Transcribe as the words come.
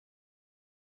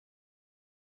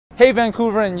Hey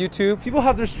Vancouver and YouTube, people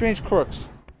have their strange quirks.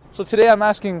 So today I'm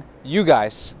asking you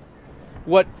guys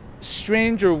what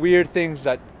strange or weird things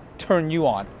that turn you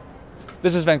on.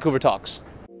 This is Vancouver Talks.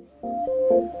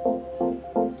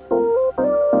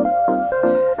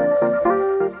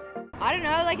 I don't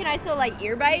know, like a nice little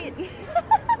ear bite.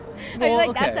 I Well, feel like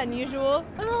okay. that's unusual.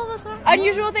 Oh, that's not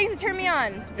Unusual things to turn me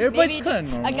on. Ear bites Maybe kinda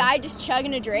just normal. a guy just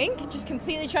chugging a drink, just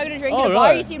completely chugging a drink Oh, in a bar.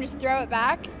 really? You see him just throw it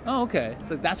back. Oh, okay.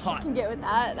 So that's hot. Can get with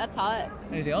that. That's hot.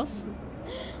 Anything else?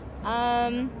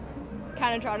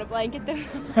 Kind of drawing a blanket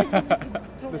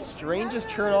though. The strangest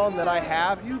turn on that I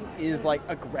have is like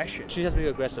aggression. She has to be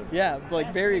aggressive. Yeah,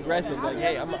 like very aggressive. Like,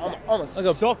 hey, I'm gonna a-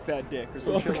 suck that dick or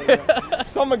some shit like that.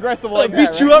 Some aggressive like I'll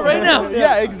that. beat you up right now.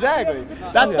 Yeah, exactly.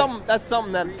 That's Okay. something. That's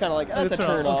something that's kind of like that's a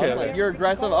turn on. Okay, Like okay. you're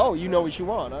aggressive. Oh, you know what you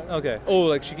want. Huh? Okay. Oh,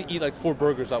 like she could eat like 4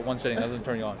 burgers at one sitting. That doesn't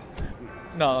turn you on.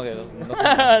 No, okay.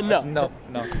 No. No.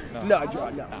 No,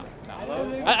 John, no.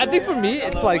 I think for me,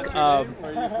 it's like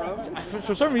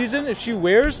for some reason, if she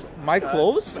wears my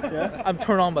clothes, I'm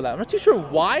turned on by that. I'm not too sure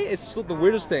why. It's still the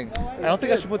weirdest thing. I don't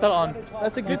think I should put that on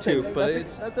That's a good YouTube, thing. but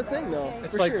That's a thing though.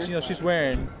 it's for like sure. she's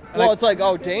wearing. Well, it's like,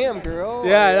 oh damn, girl.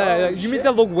 Yeah. Like, oh, You make shit.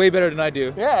 that look way better than I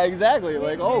do. Yeah, exactly.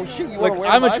 Like, oh shit, you Like want to wear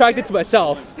I'm my attracted shit? to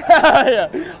myself, Yeah.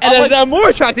 and then I'm more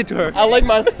attracted to her. I like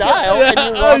my style. Yeah.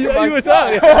 And Oh, you're rocking you my were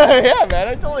style. talking. Yeah, man,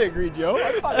 I totally agree, Joe.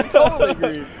 I totally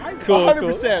agree. Cool,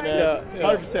 100%, man. Yeah.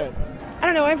 100%. I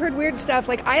don't know, I've heard weird stuff.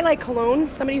 Like, I like cologne,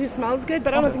 somebody who smells good,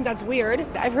 but I don't think that's weird.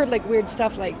 I've heard, like, weird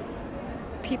stuff like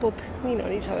people peeing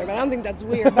on each other, but I don't think that's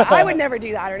weird. But I would never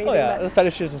do that or anything. Oh yeah, But the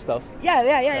fetishes and stuff. yeah.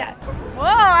 Whoa,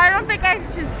 I don't think I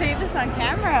should say this on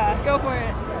camera. Go for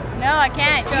it. No, I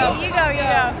can't. You go.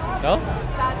 No?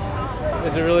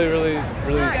 Is it really?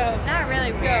 Not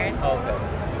really weird. Oh,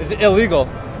 okay. Is it illegal?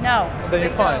 No. Then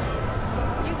you're fine.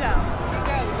 You go.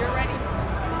 You're ready.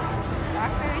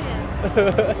 Rock, paper,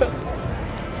 scissors.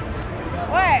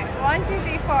 What? 1, 2,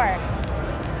 3, 4.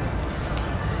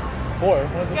 4.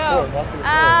 What is it Go. 4? Walk through the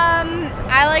 4.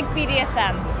 I like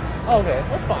BDSM. Oh, okay,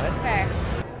 that's fine. Fair.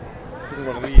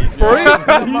 Furry?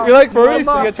 You like furries?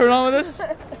 You get turned on with this?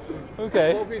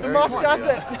 Okay. Muff does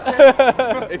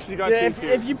it. If she got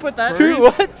If you put that Two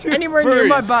what? anywhere near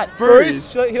my butt.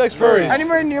 Furries? He likes furries.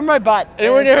 Anywhere near my butt.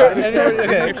 Anywhere near her?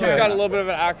 Okay. If she's got a little bit of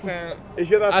an accent. Is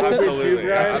she that Accent? fucking tube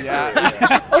guy?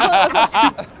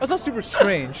 That's not super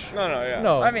strange. No, yeah.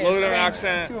 No. I mean, A little bit of an it's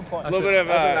accent. too important. A little bit of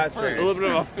That's a strange. little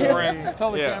bit of a foreign.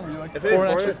 Tell the yeah. camera you like If it. it's Foreign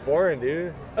foreign, accent. it's boring,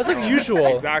 dude. That's like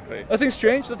usual. Exactly. Nothing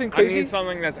strange? Nothing I crazy? need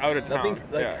something that's out of town. Nothing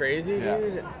like yeah. crazy,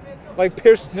 dude. Like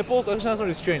pierced nipples? That sounds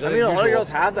really strange. I mean, a lot of girls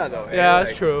have that though. Yeah, like,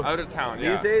 that's true. Out of town. These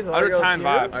Yeah. days, a lot out of of girls town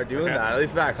vibes are doing Okay. that. At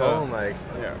least back home, like.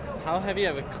 Yeah. How heavy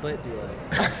of a clit do you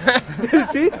like?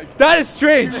 See? That is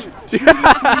strange.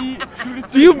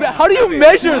 How do you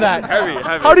measure that? Heavy.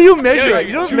 How do you measure it?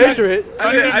 You don't measure it.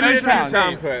 I need a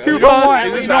 2-pound clip. 2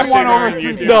 pounds. You don't want over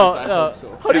 3 pounds. No.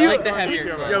 How do I you? like the heavier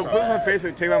clit. Yo, put this on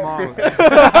Facebook. Take my mom.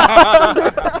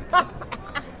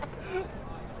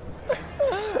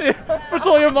 First of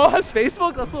all, your mom has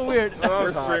Facebook? That's so weird.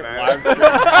 We're straight man.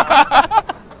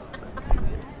 live.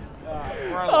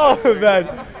 Oh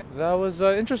man, that was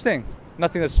interesting.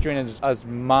 Nothing as strange as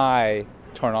my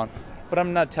turn on, but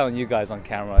I'm not telling you guys on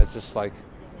camera. It's just like,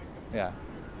 yeah,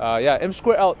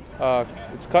 impsquared out.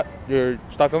 It's cut. You're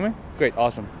stop filming. Great,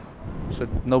 awesome. So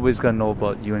nobody's gonna know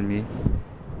about you and me.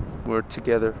 We're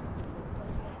together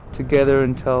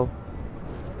until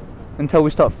we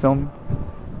stop filming.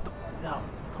 No,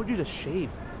 I told you to shave.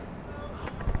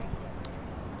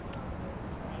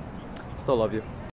 Still love you.